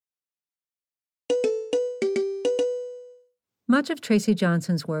Much of Tracy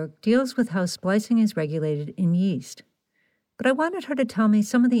Johnson's work deals with how splicing is regulated in yeast. But I wanted her to tell me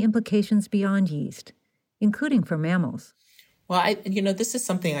some of the implications beyond yeast, including for mammals. Well, this is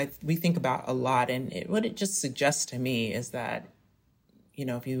something we think about a lot. And what it just suggests to me is that,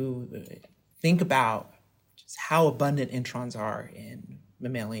 if you think about just how abundant introns are in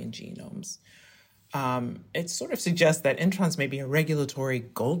mammalian genomes, it sort of suggests that introns may be a regulatory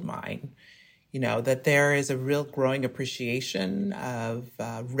goldmine, that there is a real growing appreciation of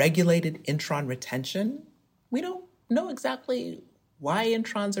regulated intron retention. We don't know exactly why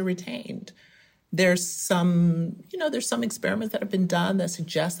introns are retained. There's some experiments that have been done that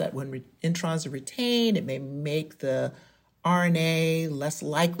suggest that when introns are retained, it may make the RNA less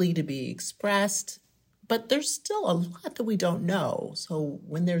likely to be expressed, but there's still a lot that we don't know. So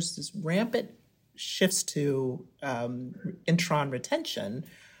when there's this rampant shifts to intron retention,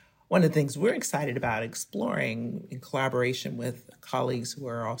 one of the things we're excited about exploring in collaboration with colleagues who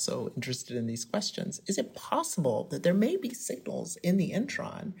are also interested in these questions, is it possible that there may be signals in the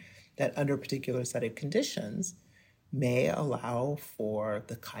intron that under a particular set of conditions may allow for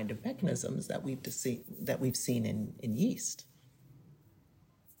the kind of mechanisms that we've seen in yeast?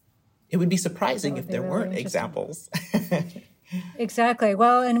 It would be surprising if there weren't examples. Exactly.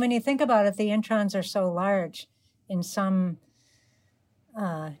 Well, and when you think about it, the introns are so large in some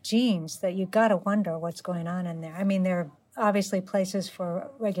genes that you got to wonder what's going on in there. I mean, they're obviously places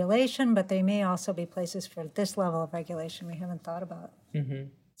for regulation, but they may also be places for this level of regulation we haven't thought about. Mm-hmm.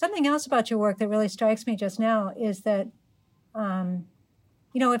 Something else about your work that really strikes me just now is that,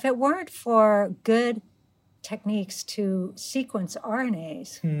 if it weren't for good techniques to sequence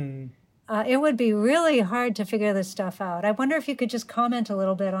RNAs, it would be really hard to figure this stuff out. I wonder if you could just comment a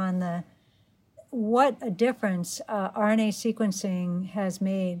little bit on what a difference RNA sequencing has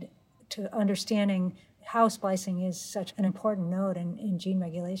made to understanding how splicing is such an important node in gene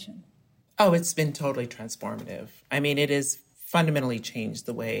regulation. Oh, it's been totally transformative. I mean, it has fundamentally changed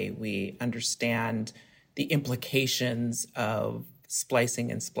the way we understand the implications of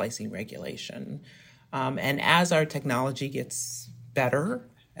splicing and splicing regulation. And as our technology gets better,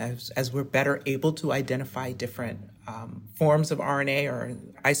 as we're better able to identify different forms of RNA or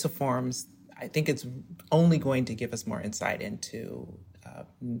isoforms, I think it's only going to give us more insight into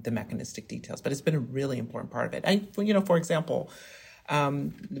the mechanistic details. But it's been a really important part of it. For example,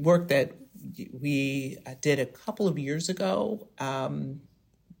 work that we did a couple of years ago,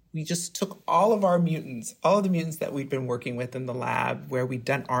 we just took all of the mutants that we'd been working with in the lab where we'd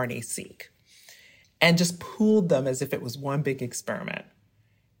done RNA-seq, and just pooled them as if it was one big experiment,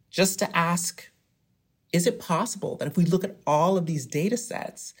 just to ask, is it possible that if we look at all of these data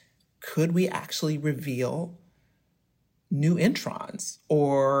sets, could we actually reveal new introns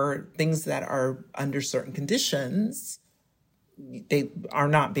or things that are under certain conditions? They are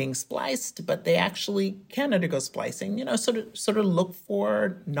not being spliced, but they actually can undergo splicing, sort of look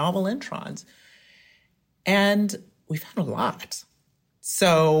for novel introns. And we found a lot.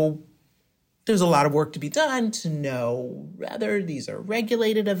 So there's a lot of work to be done to know whether these are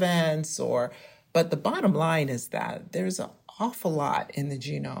regulated events but the bottom line is that there's an awful lot in the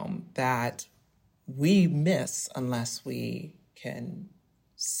genome that we miss unless we can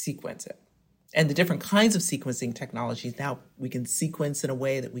sequence it. And the different kinds of sequencing technologies, now we can sequence in a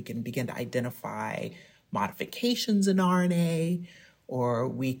way that we can begin to identify modifications in RNA, or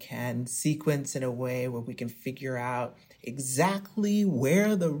we can sequence in a way where we can figure out exactly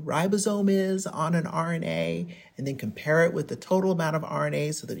where the ribosome is on an RNA and then compare it with the total amount of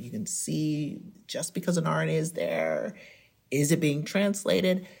RNA so that you can see, just because an RNA is there, is it being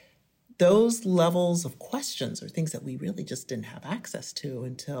translated? Those levels of questions are things that we really just didn't have access to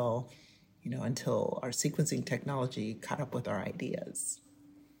until our sequencing technology caught up with our ideas.